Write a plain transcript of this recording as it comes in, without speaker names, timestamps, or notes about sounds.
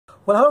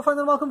Hello friends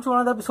and welcome to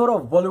another episode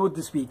of Bollywood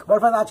this week.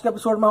 Friends आज के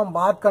episode में हम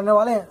बात करने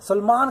वाले हैं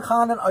सलमान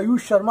खान एंड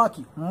आयुष शर्मा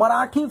की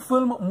मराठी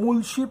फिल्म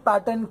मुंशी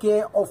पैटर्न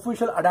के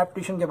ऑफिशियल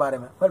अडेप्टेशन के बारे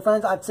में।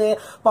 फ्रेंड्स आज से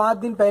 5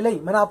 दिन पहले ही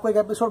मैंने आपको एक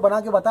एपिसोड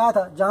बना के बताया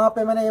था जहां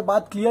पे मैंने ये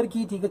बात क्लियर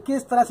की थी कि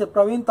किस तरह से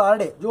प्रवीण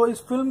तारडे जो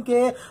इस फिल्म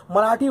के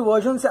मराठी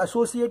वर्जन से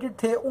एसोसिएटेड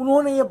थे,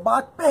 उन्होंने ये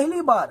बात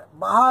पहली बार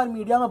बाहर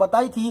मीडिया में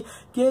बताई थी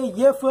कि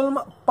ये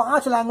फिल्म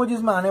 5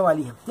 लैंग्वेजेस में आने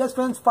वाली है। यस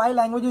फ्रेंड्स, 5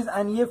 लैंग्वेजेस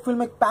एंड ये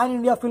फिल्म एक पैन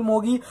इंडिया फिल्म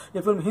होगी।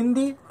 ये film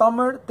Hindi,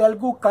 Tamil,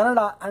 Telugu,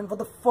 Kannada and for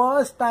the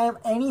first time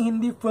any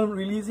Hindi film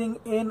releasing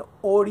in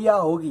Odia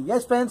होगी।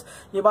 यस फ्रेंड्स,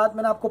 ये बात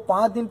मैंने आपको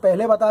 5 दिन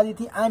पहले बता दी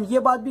थी एंड ये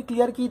बात भी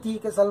क्लियर की थी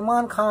कि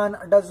Salman Khan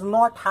does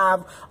not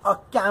have a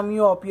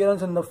cameo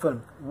appearance in the film.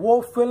 वो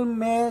फिल्म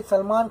में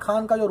सलमान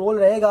खान का जो रोल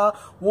रहेगा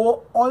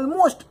वो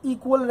ऑलमोस्ट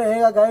इक्वल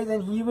रहेगा guys,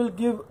 and he will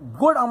give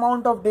good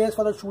amount of days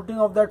for the shooting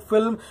of that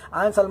film.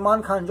 And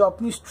Salman Khan जो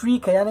अपनी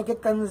स्ट्रीक है यानी कि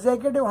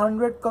कंसेक्यूटिव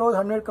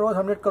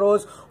 100 करोड़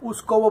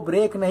उसको वो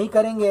ब्रेक नहीं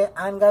करेंगे।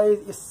 एंड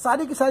गाइज ये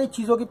सारी की सारी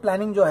चीजों की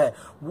प्लानिंग जो है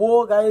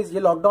वो गाइज ये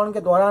लॉकडाउन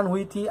के दौरान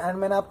हुई थी। एंड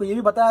मैंने आपको ये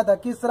भी बताया था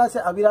किस तरह से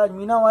अभिराज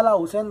मीनावाला,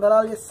 हुसैन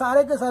दलाल, ये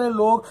सारे के सारे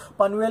लोग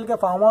पनवेल के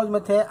फार्म हाउस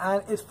में थे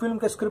एंड इस फिल्म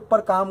के स्क्रिप्ट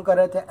पर काम कर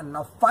रहे थे। And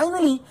now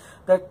finally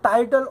the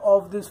title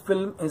of this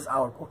film is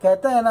out. वो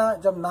कहते हैं ना,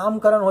 जब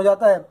नामकरण हो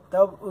जाता है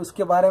तब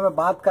उसके बारे में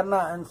बात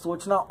करना एंड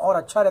सोचना और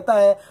अच्छा रहता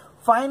है।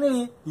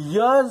 Finally,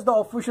 here's the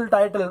official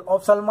title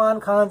of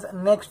Salman Khan's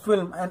next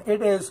film and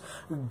it is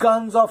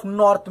Guns of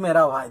North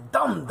मेरा भाई।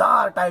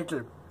 दमदार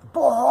टाइटल,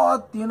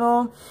 बहुत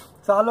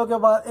सालों के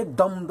बाद एक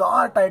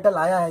दमदार टाइटल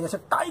आया है। जैसे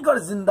टाइगर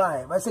जिंदा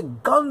है वैसे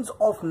गन्स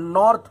ऑफ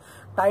नॉर्थ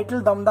टाइटल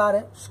दमदार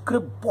है।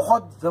 स्क्रिप्ट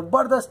बहुत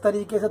जबरदस्त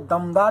तरीके से,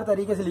 दमदार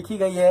तरीके से लिखी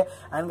गई है।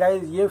 एंड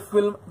गाइज ये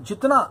फिल्म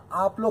जितना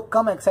आप लोग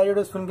कम एक्साइटेड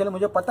हो इस फिल्म के लिए,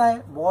 मुझे पता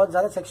है बहुत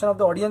ज्यादा सेक्शन ऑफ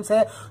द ऑडियंस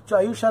है जो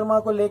आयुष शर्मा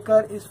को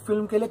लेकर इस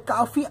फिल्म के लिए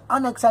काफी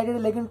अनएक्साइटेड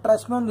है, लेकिन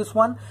trust me on this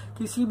one,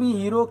 किसी भी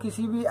हीरो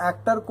किसी भी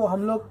एक्टर को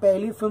हम लोग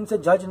पहली फिल्म से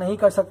जज नहीं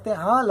कर सकते।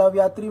 हाँ, लव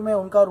यात्री में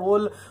उनका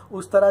रोल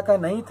उस तरह का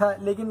नहीं था,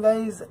 लेकिन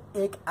गाइज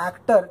एक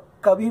एक्टर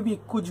कभी भी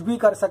कुछ भी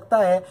कर सकता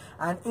है।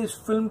 एंड इस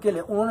फिल्म के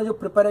लिए उन्होंने जो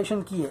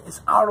प्रिपरेशन की है is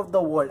out of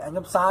the world. And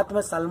जब साथ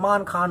में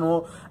सलमान खान हो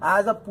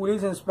as a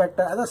police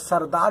inspector, as a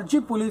Sardar ji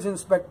police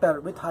inspector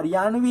with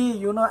Haryanvi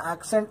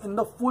accent in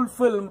the full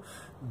film,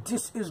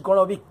 this is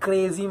gonna be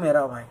crazy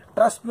मेरा भाई।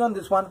 Trust me on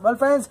this one. Well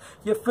friends,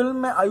 ये film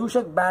में आयुष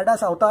एक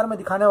badass अवतार में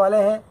दिखाने वाले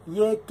हैं।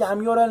 ये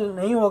कैमियो रोल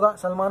नहीं होगा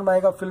सलमान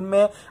भाई का फिल्म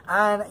में,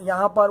 एंड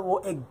यहाँ पर वो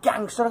एक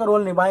गैंगस्टर का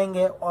रोल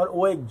निभाएंगे और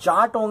वो एक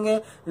जाट होंगे।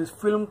 इस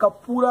फिल्म का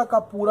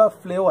पूरा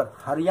फ्लेवर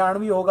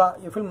हरियाणवी होगा।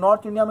 ये फिल्म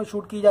नॉर्थ इंडिया में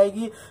शूट की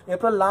जाएगी।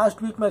 अप्रैल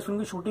लास्ट वीक में इस फिल्म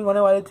की शूटिंग होने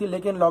वाली थी,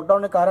 लेकिन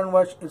लॉकडाउन के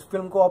कारणवश इस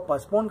फिल्म को अब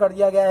पोस्टपोन कर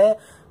दिया गया है।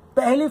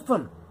 पहली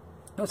फिल्म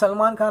तो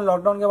सलमान खान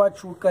लॉकडाउन के बाद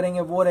शूट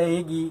करेंगे वो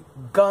रहेगी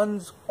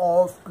गन्स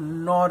ऑफ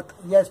नॉर्थ।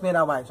 यस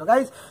मेरा भाई। So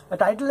guys, the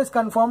title is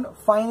confirmed,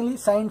 finally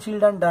sign,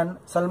 sealed and done.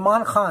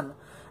 Salman Khan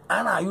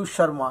and Ayush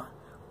Sharma,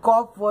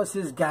 cop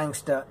versus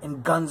gangster in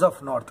Guns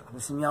of North.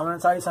 This is me, Salman,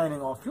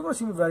 signing off. You're going to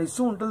see me very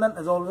soon. Till then,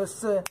 as always,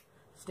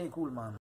 stay cool, man.